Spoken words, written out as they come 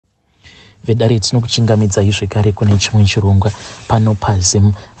vedare tinokuchingamidzai zvekare kune chimwe chirongwa pano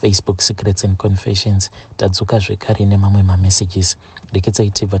paZim Facebook Secrets and Confessions. Tadzoka zvekare nemamwe mamessages.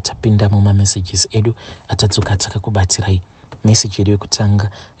 Rekedzai tibva tapinda mumamessages edu atadzoka takakubatirai. Message yedu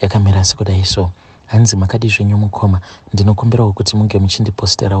yekutanga yakamira sekudai so: hanzi makadi zvenyu mukoma, ndinokumbirawo kuti munge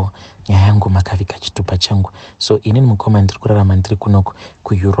muchindiposterawo nyaya yangu makaviga chitupa changu. So inini mukoma ndiri kurarama ndiri kunoko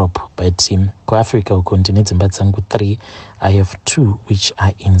kuEurope, but kuAfrica uko ndine dzimba dzangu 3. I have 2 which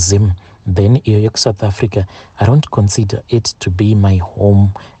are in Zim. Then iyo yeku-South Africa, I don't consider it to be my home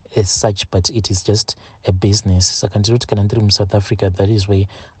as such, but it is just a business. Saka ndiroti kana ndiri muSouth Africa, that is where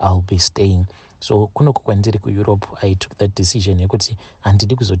I'll be staying. So kunoko kwandiri kuEurope, I took that decision yekuti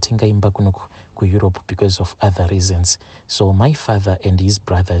handidi kuzotenga imba kunoko kuEurope because of other reasons. So my father and his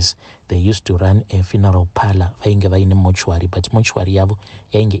brothers, they used to run a funeral parlor vainge vaine mortuary, but mortuary yavo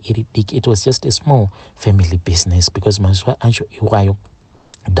yainge iri diki. It was just a small family business because mazuva acho iwayo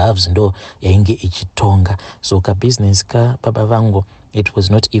Doves ndo yainge ichitonga. So ka business ka baba vangu, it was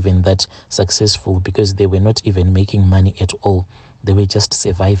not even that successful because they were not even making money at all. They were just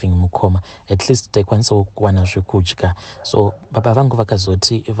surviving mukoma. At least taikwanisa kuwana zvekudya. So baba vangu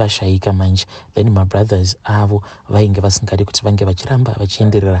vakazoti vashaika manje. Then my brothers avo vainge vasingadi kuti vange vachiramba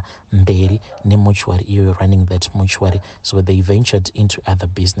vachienderera mberi nemortuary iyo running that mortuary. So they ventured into other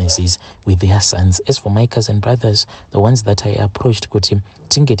businesses with their sons. As for my cousin brothers, the ones that I approached kuti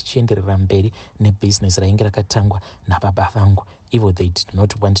tinge tichienderera mberi nebusiness rainge rakatangwa nababa vangu, even they did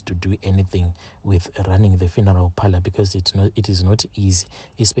not want to do anything with running the funeral parlor because it is not easy,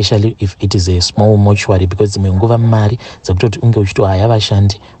 especially if it is a small mortuary, because dzimengova mari dzakutoti unge uchitohaya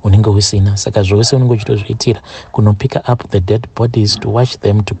vashandi unenge usina. Saka zvose unenge uchitozviitira kuno pick up the dead bodies, to wash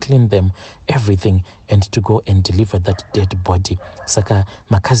them, to clean them, everything, and to go and deliver that dead body. Saka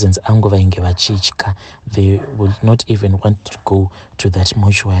my cousins angu vainge vachitya. They would not even want to go to that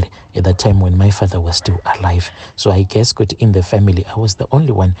mortuary at that time when my father was still alive. So I guess in the family, I was the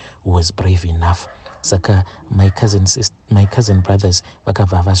only one who was brave enough. Saka my cousin brothers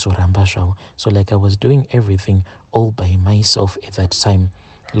vakabva vasoramba zvavo. So like I was doing everything all by myself at that time.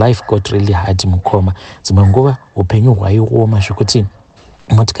 Life got really hard mukoma. Dzimwe nguva upenyu hwaioma zvokuti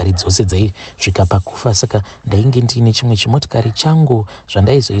motikari dzose dzaisvika pakufa. Saka ndainge ndine chimwe chimotikari changu.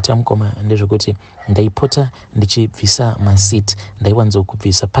 Zvandaizoita mukoma ndezvokuti ndaipota ndichibvisa maseat,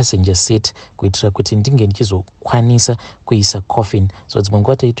 ndaiwanzokubvisa passenger seat kuitira kuti ndinge ndichizokwanisa kuisa coffin. So dzimwe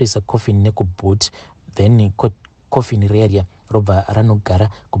nguva taitoisa coffin nekuboot, then coffin reria robva ranogara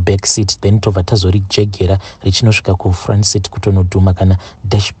kuback seat, then tobva tazorijegera richinosvika kufront seat kutonodhuma kana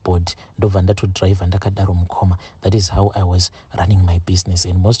dashboard, ndobva ndatodriver ndakadaro mukoma. That is how I was running my business,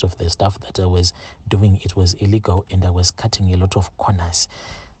 and most of the stuff that I was doing, it was illegal and I was cutting a lot of corners.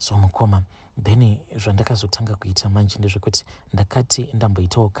 So mukoma, then zvandakazotanga kuita manje ndezvekuti ndakati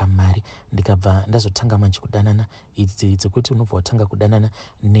ndamboitawo kamari, ndikabva ndazotanga manje kudanana idzi dzekuti unobva watanga kudanana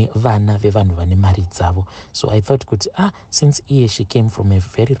nevana vevanhu vane mari dzavo. So I thought kuti since she came from a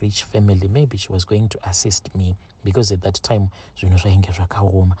very rich family, maybe she was going to assist me, because at that time zvinhu zvainge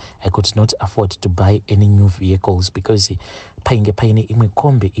zvakaoma. I could not afford to buy any new vehicles because painge paine imwe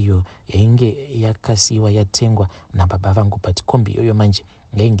kombi iyo yainge yakasiwa yatengwa nababa vangu, but kombi iyo manje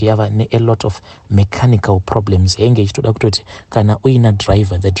yainge yava a lot of mechanical problems. Yainge ichitoda kutoti kana uina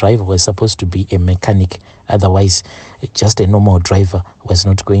driver, the driver was supposed to be a mechanic, otherwise just a normal driver was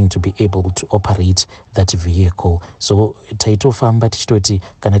not going to be able to operate that vehicle. So taitofamba tichitoti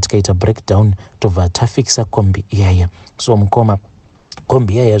kana tikaita breakdown tobva tafixa kombi iyaya. So mukoma,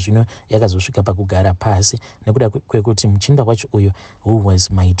 kombi yaya zvino yakazosvika pakugara pasi nekuda kwekuti muchinda wacho uyo who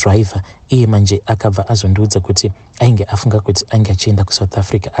was my driver, iye manje akabva azondiudza kuti ainge afunga kuti ainge achienda kuSouth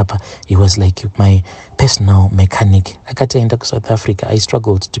Africa apa. He was like my personal mechanic. Akati aenda kuSouth Africa, I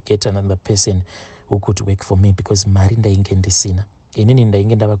struggled to get another person who could work for me because mari ndainge ndisina. Inini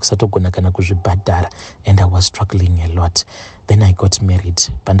ndainge ndava kusatogona kana kuzvibhadhara, and I was struggling a lot. Then I got married.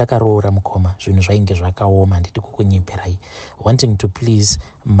 Pandakaroora mukoma, zvinhu zvainge zvakaoma, nditi kukunyeperai, wanting to please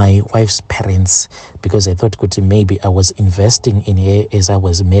my wife's parents, because I thought kuti maybe I was investing in her as I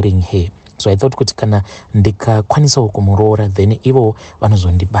was marrying her. So I thought kuti kana ndikakwanisawo kumuroora, then ivo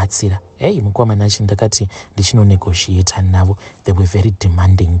vanozondibatsira. Hey mukoma nachi ndakati ndichinonegotiate navo. They were very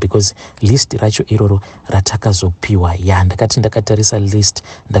demanding because list racho iroro ratakazopiwa, ndakati ndakatarisa list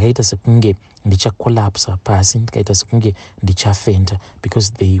ndakaita sekunge ndichakolapsa pasi, ndikaita sekunge ndichafenda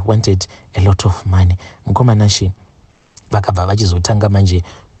because they wanted a lot of money. Mukoma nachi vakabva vachizotanga manje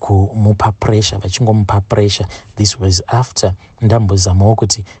kumupa pressure, vachingomupa pressure. This was after ndambozamawo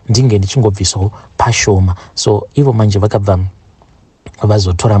kuti ndinge ndichingobvisawo pashoma. So ivo manje vakabva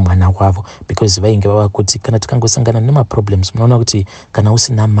vazotora mwana wavo, because vainge vava kuti kana tikangosangana nemaproblems, munoona kuti kana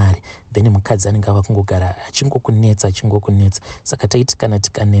usina mari then mukadzi anenge ava kungogara achingokunetsa. Saka taiti kana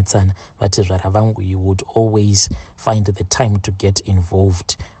tikanetsana, vatezvara vangu, you would always find the time to get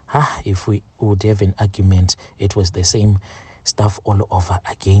involved. If we would have an argument, it was the same stuff all over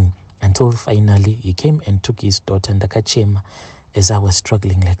again, until finally he came and took his daughter. Ndakachema as I was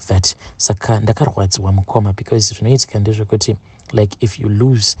struggling like that. Saka ndakarwadziwa mukoma, because zvinoitika ndezvekuti, like, if you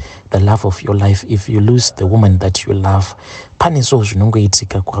lose the love of your life, if you lose the woman that you love, pane zvo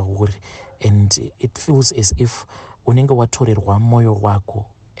zvinongoitika kwauri, and it feels as if unenge watorerwa moyo wako,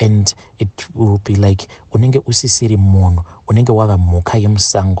 and it will be like unenge usisiri munhu, unenge wava mhuka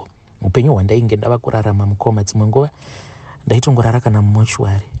yemusango. Upenyu hwandainge ndava kurarama mukoma, dzimwe nguva ndaitongorara kana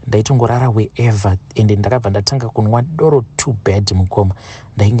mumochwari, ndaitongorara wherever, and ndakabva ndatanga kunwa doro too bad mukoma,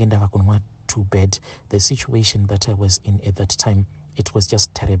 ndainge ndava kunwa too bad. The situation that I was in at that time, it was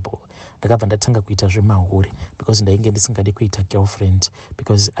just terrible. Ndakabva ndatanga kuita zvemahuri, because ndainge ndisingadi kuita girlfriend,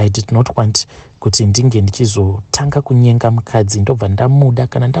 because I did not want kuti ndinge ndichizotanga kunyenga mukadzi, ndobva ndamuda,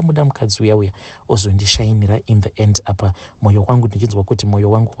 kana ndamuda mukadzi uya ozondishainira in the end. Apa moyo wangu ndichinzwa kuti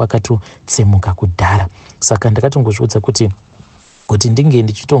moyo wangu wakatotsemuka kudhara. Saka ndakatongozviudza kuti ndinge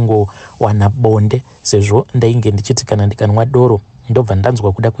ndichitongowana bonde, sezvo ndainge ndichiti kana ndikanwa doro ndobva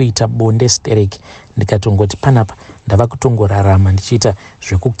ndanzwa kuda kuita bonde stereki, ndikatongoti panapa ndava kutongorarama ndichiita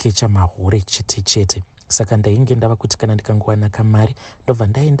zvekukecha mahure chete. Saka ndainge ndava kuti kana ndikangowana kamari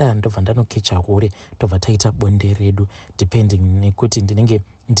ndobva ndanokecha hure, tobva taita bonde redu, depending nekuti ndinenge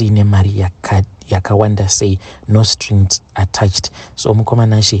ndiine mari yakawanda sei, no strings attached. So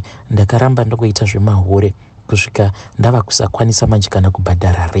mukomanashi ndakaramba ndokuita zvemahure kusvika ndava kusakwanisa manje kana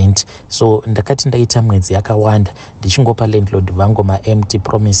kubhadhara rent. So ndakati ndaita mwedzi yakawanda ndichingopa landlord vangu ma-empty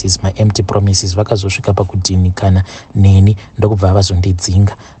promises, vakazosvika pakudhinikana neni ndokubva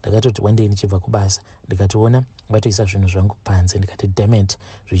vazondidzinga. Ndakatoti one day ndichibva kubasa ndikationa vatoisa zvinhu zvangu panze, ndikati dammit,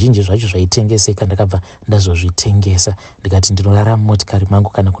 zvizhinji zvacho zvaitengeseka ndakabva ndazozvitengesa, ndikati ndinorara mumotikari mangu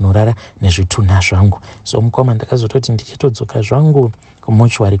kana kunorara nezvitunha zvangu. So mukoma ndakazototi ndichitodzoka zvangu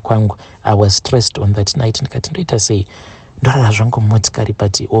kumochwari kwangu, I was stressed on that night. Ndikati ndoita sei, ndorara zvangu mumotikari,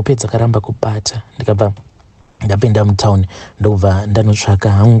 but hope dzakaramba kubata. Ndikabva ndapinda mutown ndobva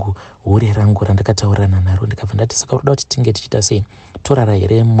ndanotsvaka hangu hure rangu randakataurana naro, ndikabva ndati saka unoda kuti tinge tichita sei, torara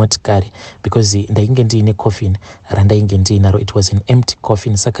here mumotikari, because ndainge ndiine coffin randainge ndiinaro, it was an empty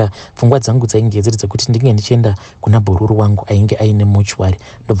coffin. Saka pfungwa dzangu dzainge dziri dzekuti ndinge ndichienda kuna bhururu wangu ainge aine mochwari,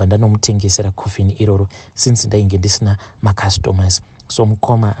 ndobva ndanomutengesera coffin iroro, since ndainge ndisina macustomers. So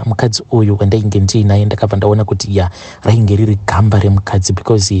mukoma mukadzi uyu wandainge ndiinaye ndakabva ndaona kuti rainge riri gamba remukadzi,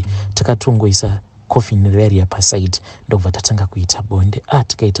 because takatongoisa coffin area paside, ndobva tatanga kuita bonde.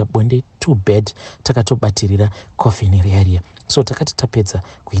 Tikaita bonde too bad, takatobatirira coffin area. So takati tapedza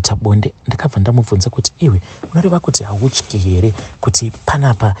kuita bonde, ndakabva ndamubvunza kuti iwe unoreva kuti hautyi here kuti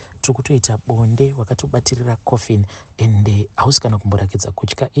panapa tiri kutoita bonde wakatobatirira coffin and hausi kana kumborakidza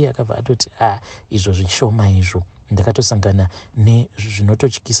kutya? Iye akabva atoti izvo zvishoma izvo, ndakatosangana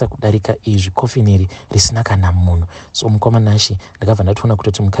nezvinototyisa kudarika izvi, coffin iri risina kana munhu. So mukomanashi ndakabva ndatoona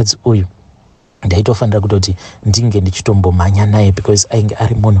kutoti mukadzi uyu ndaitofanira kutoti ndinge ndichitombomhanya naye, because ainge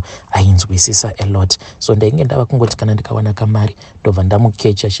ari munhu ainzwisisa a lot. So ndainge ndava kungoti kana ndikawana kamari ndobva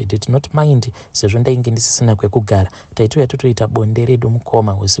ndamukecha, she did not mind, sezvo ndainge ndisisina kwekugara. Taitouya totoita bonde redu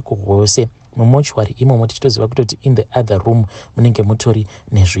mukoma usiku hwose mumochwari imomo, tichitoziva kutoti in the other room munenge mutori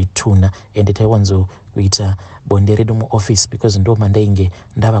nezvitunha, and taiwanzokuita bonde redu muoffice, because ndo mandainge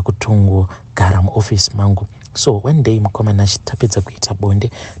ndava kutongogara muoffice mangu. So one day mukomanashi tapedza kuita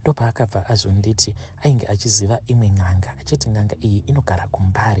bonde, ndopa akabva azonditi ainge achiziva imwe n'anga, achiti n'anga iyi inogara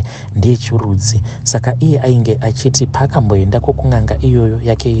kuMbare, ndiye chirudzi. Saka iye ainge achiti paakamboendako kun'anga iyoyo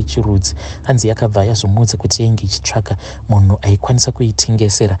yake yechirudzi, hanzi yakabva yazomuudza kuti yainge ichitsvaka munhu aikwanisa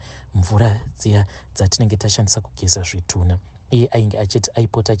kuitengesera mvura dziya dzatinenge tashandisa kugeza zvitunha. Iye ainge achiti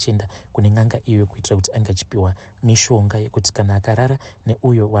aipota achienda kune n'anga iyoyo kuitira kuti ainge achipiwa mishonga yekuti kana akarara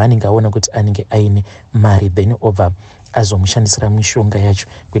neuyo waanenge aona kuti anenge aine mari, then obva azomushandisira mishonga yacho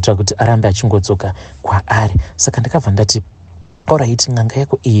kuitira kuti arambe achingodzoka kwaari. Saka ndakabva ndati alright, n'anga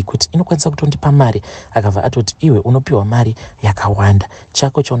yako iyi kuti inokwanisa kutondipa mari? Akabva atoti iwe unopiwa mari yakawanda,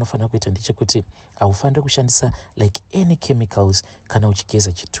 chako chaunofanira kuita ndechekuti haufaniri kushandisa like any chemicals kana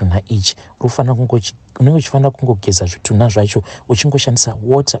uchigeza chitunha ichi, unofanira unenge uchifanira kungogeza zvitunha zvacho uchingoshandisa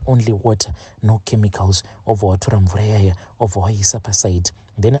water, only water, no chemicals. Obva watora mvura yaya obva waisa paside.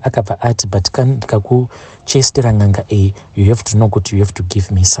 Then akabva ati, but ndikakuchestera n'anga A, you have to know kuti you have to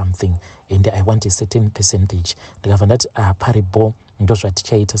give me something and I want a certain percentage. Ndikabva ndati paripo ndo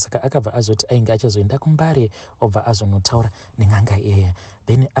zvatichaita. Saka akabva azoti ainge achazoenda kuMbare obva azonotaura nen'anga yaya.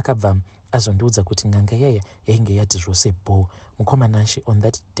 Then akabva azondiudza kuti n'anga yaya yainge yati zvose bo. Mukomanashi, on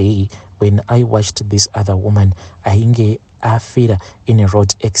that day when I watched this other woman ainge afira in a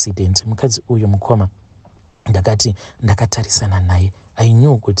road accident. Mukadzi uyu mukoma ndakati ndakatarisana naye. I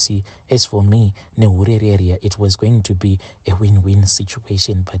knew kuti as for me nehurereria it was going to be a win-win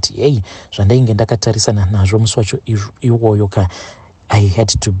situation, but hey, zvandainge ndakatarisana nazvo musi wacho iwoyo ka I had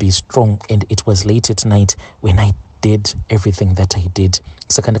to be strong, and it was late at night when I did everything that I did.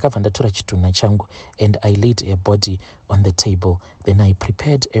 Saka ndakabva ndatora chitunha changu and I laid her body on the table. Then I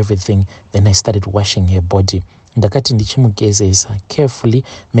prepared everything. Then I started washing her body. Ndakati ndichimugezesa carefully,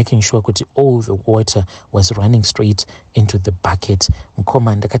 making sure kuti all the water was running straight into the bucket.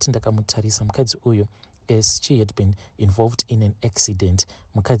 Mukoma ndakati ndakamutarisa mukadzi uyu, as she had been involved in an accident,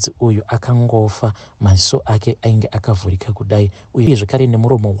 mukadzi uyu akangofa, maziso ake ainge akavhurika kudai, uye zvakare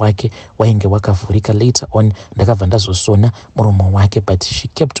nemuromo wake wainge wakavhurika. Later on ndakabva ndazosona muromo wake, but she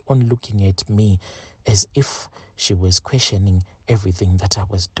kept on looking at me as if she was questioning everything that I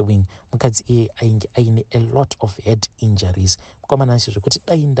was doing. Mukadzi iye ainge aine a lot of head injuries. Mukomanashi zvekuti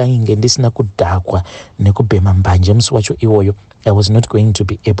dai ndainge ndisina kudhakwa nekubhema mbanje musi wacho iwoyo, I was not going to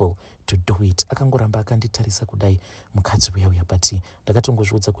be able to do it. Akangoramba akanditarisa kudai mukadzi uya, but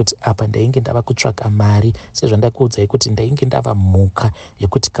ndakatongozviudza kuti apa ndainge ndava kutsvaka mari, sezvandakuudzai kuti ndainge ndava mhuka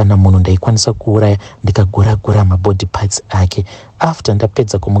yekuti kana munhu ndaikwanisa kuuraya ndikagura mabody parts ake. After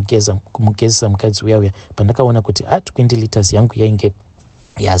ndapedza kumugezesa mukadzi uya, pandakaona kuti 20 liters yangu yainge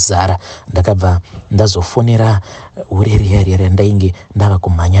yazara, ndakabva ndazofonera ureriyarira ndainge ndava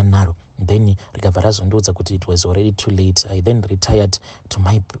kumhanya naro. Then rikabva razondiudza kuti it was already too late. I then retired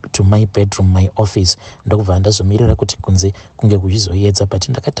to my bedroom, my office. Ndokubva ndazomirira kuti kunze kunge kuchizoedza, but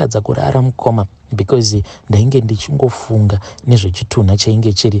ndakatadza kurara mukoma because ndainge ndichingofunga nezvechitunha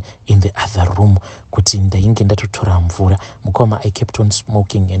chainge chiri in the other room, kuti ndainge ndatotora mvura. Mukoma, I kept on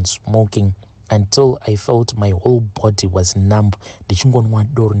smoking and smoking until I felt my whole body was numb.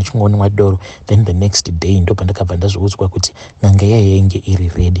 Ndichingonwa doro. Then the next day ndopa ndakabva ndazoudzwa kuti n'anga yainge iri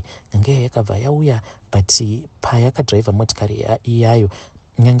ready. N'anga yakabva yauya, but payakadriva motikari iyayo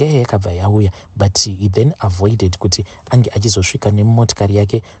n'anga yakabva yauya, but he then avoided kuti ange achizosvika nemotikari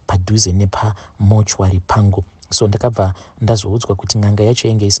yake padhuze nepa mortuary pangu. So ndakabva ndazoudzwa kuti n'anga yacho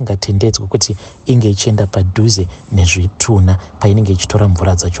inge isingatendedzwa kuti inge ichienda padhuze nezvitunha painenge ichitora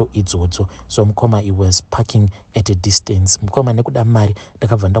mvura dzacho idzodzo. So mukoma, he was parking at a distance. Mukoma, nekuda mari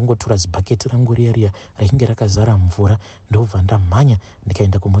ndakabva ndangotora zibhaketi rangu riya rainge rakazara mvura, ndobva ndamhanya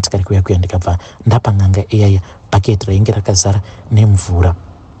ndikaenda kumotikari kuya ndikabva ndapa n'anga iyaya bhaketi rainge rakazara nemvura.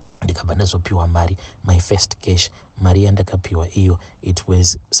 Ndikabva ndazopiwa mari, my first cash. Mari yandakapiwa iyo, it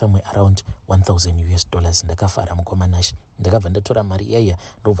was somewhere around $1,000. Ndakafara mukomanashi. Ndakabva ndatora mari iyaya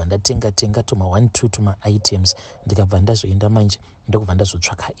ndobva ndatenga tuma 1-2 tuma items. Ndikabva ndazoenda manje ndokubva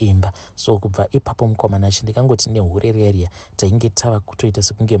ndazotsvaka imba. So kubva ipapo mukomanashi ndikangoti nehurereriya tainge tava kutoita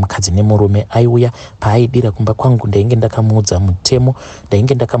sekunge mukadzi nemurume aiuya. Paaidira kumba kwangu ndainge ndakamuudza mutemo,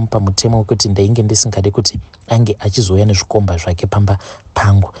 ndainge ndakamupa mutemo wekuti ndainge ndisingade kuti ange achizouya nezvikomba zvake pamba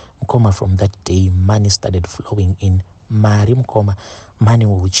pangu. Mukoma, from that day money started flowing in. Mari mukoma, money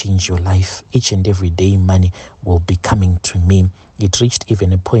will change your life. Each and every day money will be coming to me. It reached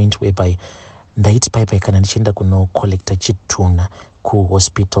even a point whereby ndaiti paipai kana ndichienda kunokolekta chitunha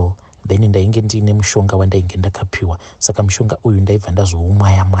kuhospital, then ndainge ndine mushonga wandainge ndakapiwa. Saka mushonga uyu ndaibva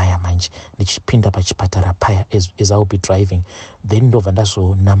ndazoumwaya manje ndichipinda pachipatara paya as I'll be driving. Then ndobva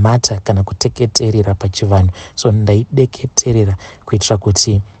ndazonamata kana kuteketerera pachivanhu. So ndaideketerera kuitira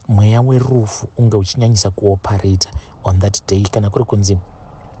kuti mweya werufu unge uchinyanyisa kuoperate on that day kana kuri kunzi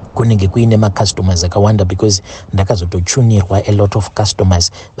kunenge kuine macustomers akawanda, because ndakazotochunirwa a lot of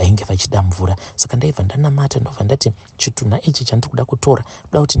customers vainge vachida mvura. Saka ndaibva ndanamata ndobva ndati chitunha ichi chandiri kuda kutora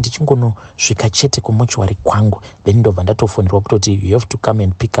kuda kuti ndichingonosvika chete kumochuari kwangu. Then ndobva ndatofonerwa kutoti you have to come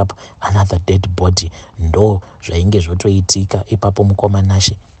and pick up another dead body. Ndo zvainge zvotoitika ipapo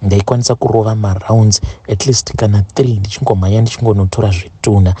mukomanashi. Ndaikwanisa kurova marounds at least kana 3 ndichingomhanya ndichingonotora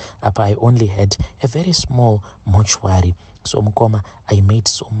zvitunha. Apa I only had a very small mortuary. So mukoma, I made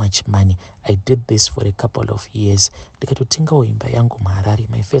so much money. I did this for a couple of years. Ndikatotengawo imba yangu muHarare,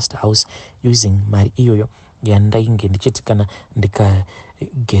 my first house, using mari iyoyo yandainge ndichiti kana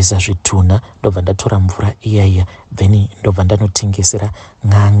ndikageza zvitunha ndobva ndatora mvura iyaiya then ndobva ndanotengesera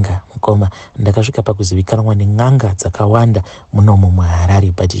n'anga mukoma. Ndakasvika pakuzivikanwa nen'anga dzakawanda munomu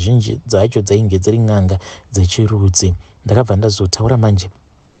muHarare, but zhinji dzacho dzainge dziri n'anga dzechirudzi. Ndakabva ndazotaura manje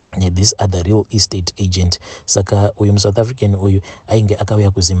this other real estate agent. Saka uyu muSouth African uyu ainge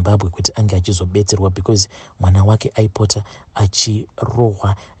akauya kuZimbabwe kuti ange achizobetserwa because mwana wake aipota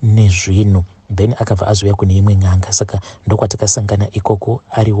achirohwa nezvinhu, then akabva azouya kune imwe n'anga. Saka ndokwatakasangana ikoko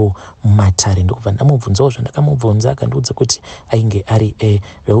ariwo muMatare. Ndokubva ndamubvunzawo zvandakamubvunza, akandiudza kuti ainge ari a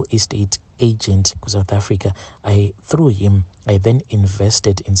real estate agent kuSouth Africa. Through him I then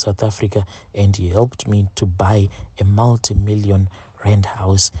invested in South Africa and he helped me to buy a multi-million rent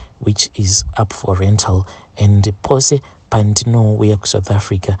house which is up for rental. And pose pandinouya kuSouth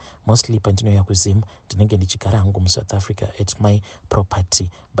Africa, mostly pandinouya kuZim, ndinenge ndichigara hangu muSouth Africa at my property,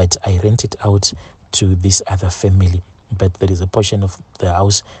 but I rent it out to this other family. But there is a portion of the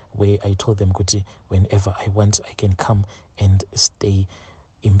house where I told them kuti whenever I want I can come and stay.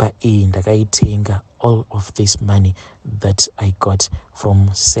 Imba iyi ndakaitenga all of this money that I got from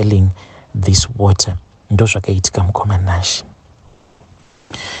selling this water. Ndo zvakaitika mukoma Nashi.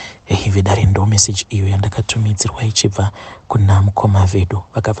 Vidare ndo message iyo yandakatumidzirwa ichibva kuna mukoma vedu.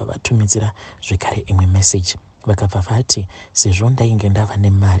 Vakabva vatumidzira zvekare imwe message. Vakabva vati sezvo ndainge ndava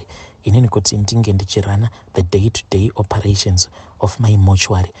nemari inini kuti ndinge ndichirana the day-to-day operations of my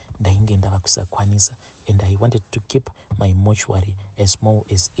mortuary, ndainge ndava kusakwanisa, and I wanted to keep my mortuary as small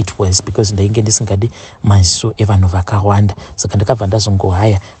as it was because ndainge ndisingadi maziso evanhu vakawanda. Saka ndakabva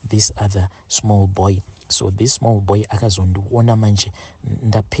ndazongohaya this other small boy. So this small boy akazondiona manje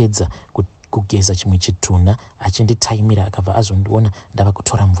ndapedza kugeza chimwe chitunha achinditaimira, akabva azondiona ndava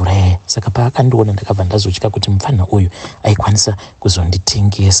kutora mvura yaya. Saka paakandiona ndakabva ndazotya kuti mufana uyu aikwanisa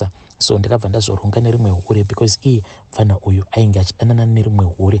kuzonditengesa. So ndakabva ndazoronga nerimwe hure because iye mufana uyu ainge achidanana nerimwe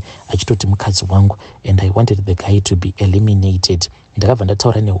hure achitoti mukadzi wangu, and I wanted the guy to be eliminated. Ndakabva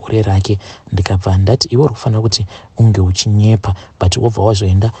ndataura nehure rake ndikabva ndati iwe uri kufanira kuti unge uchinyepa, but wobva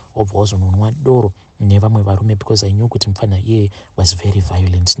wazoenda wobva wazononwa doro nevamwe varume because I knew kuti mufana iye was very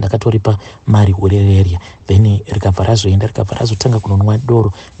violent. Ndakatoripa mari hurereria, then rikabva razoenda rikabva razotanga kunonwa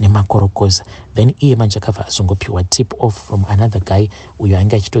doro nemakorokoza. Then iye manje akabva azongopiwa tip off from another guy uyo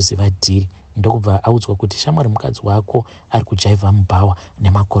ainge achitoziva dhiri. Ndokubva audzwa kuti shamwari mukadzi wako ari kujaivha mubhawa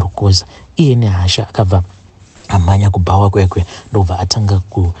nemakorokoza. Iye nehasha akabva amanya kubhawa kwekwe, ndobva atanga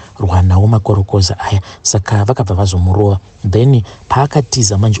kurwa nawo makorokoza aya. Saka vakabva vazomurova, then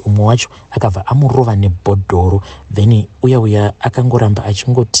paakatiza manje umwe wacho akabva amurova nebhodhoro, then uya akangoramba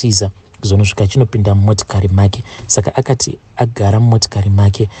achingotiza kuzonosvika achinopinda mumotikari make. Saka akati agara mumotikari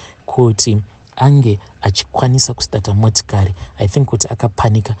make kuti ange achikwanisa kusitata motikari, I think kuti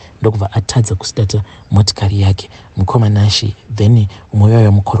akapanika ndokubva atadza kusitata motikari yake mukoma Nashi. Then umwe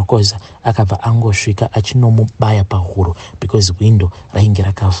wayo mukorokoza akabva angosvika achinomubaya pahuro because window rainge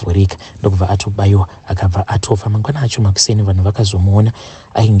rakavhurika, ndokubva atobayiwa akabva atofa. Mangwana acho makuseni vanhu vakazomuona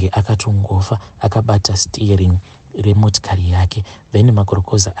ainge akatongofa akabata steering remotikari yake. Then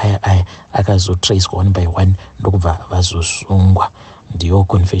makorokoza aya akazotracewa one by one ndokubva vazosungwa. Ndiyo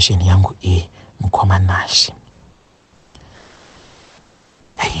confession yangu mukoma Nashi.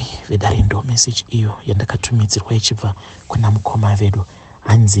 Vidare ndo message iyo yandakatumidzirwa ichibva kuna mukoma vedu.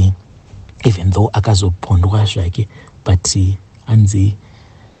 Hanzi even though akazopondwa zvake, but hanzi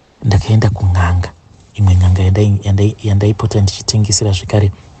ndakaenda kun'anga, imwe n'anga yandaipota ndichitengesera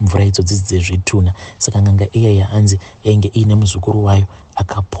zvekare mvura idzodzi dzezvitunha. Saka n'anga iyaya hanzi yainge iine muzukuru wayo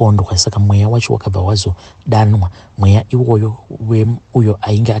akapondwa. Saka mweya wacho wakabva wazodanwa, mweya iwoyo uyo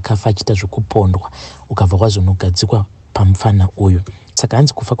ainge akafa achita zvekupondwa ukabva wazonogadzikwa pamufana uyu. Saka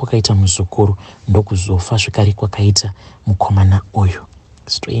hanzi kufa kwakaita muzukuru ndokuzofa zvekare kwakaita mukomana uyu.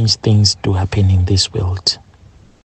 Strange things do happen in this world.